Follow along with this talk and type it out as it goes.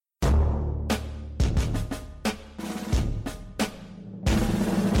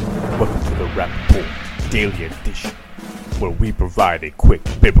Rappaport Daily Edition, where we provide a quick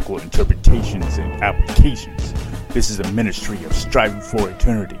biblical interpretations and applications. This is a ministry of striving for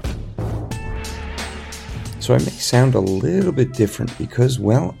eternity. So I may sound a little bit different because,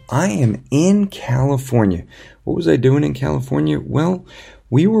 well, I am in California. What was I doing in California? Well,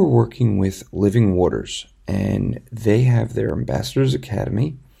 we were working with Living Waters, and they have their Ambassadors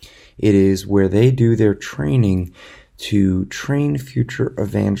Academy. It is where they do their training to train future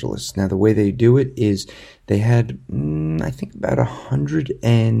evangelists. Now, the way they do it is they had, I think, about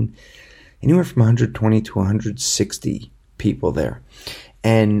anywhere from 120 to 160 people there.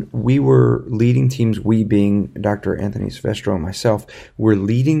 And we were leading teams, we being Dr. Anthony Silvestro and myself, were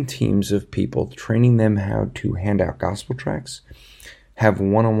leading teams of people, training them how to hand out gospel tracts, have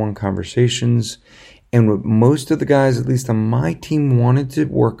one-on-one conversations. And what most of the guys, at least on my team, wanted to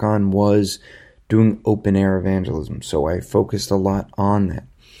work on was doing open-air evangelism. So I focused a lot on that.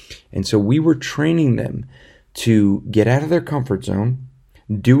 And so we were training them to get out of their comfort zone,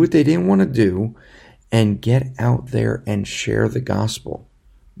 do what they didn't want to do, and get out there and share the gospel.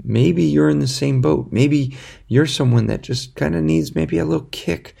 Maybe you're in the same boat. Maybe you're someone that just kind of needs maybe a little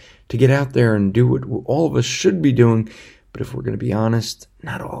kick to get out there and do what all of us should be doing. But if we're going to be honest,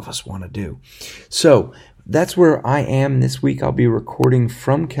 not all of us want to do. So that's where I am this week. I'll be recording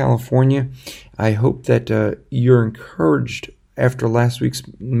from California. I hope that you're encouraged after last week's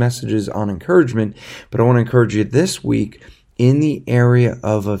messages on encouragement. But I want to encourage you this week in the area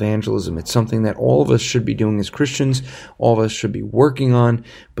of evangelism. It's something that all of us should be doing as Christians. All of us should be working on,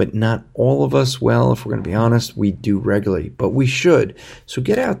 but not all of us, well, if we're going to be honest, we do regularly, but we should. So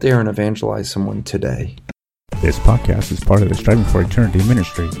get out there and evangelize someone today. This podcast is part of the Striving for Eternity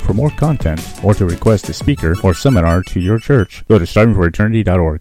ministry. For more content or to request a speaker or seminar to your church, go to strivingforeternity.org.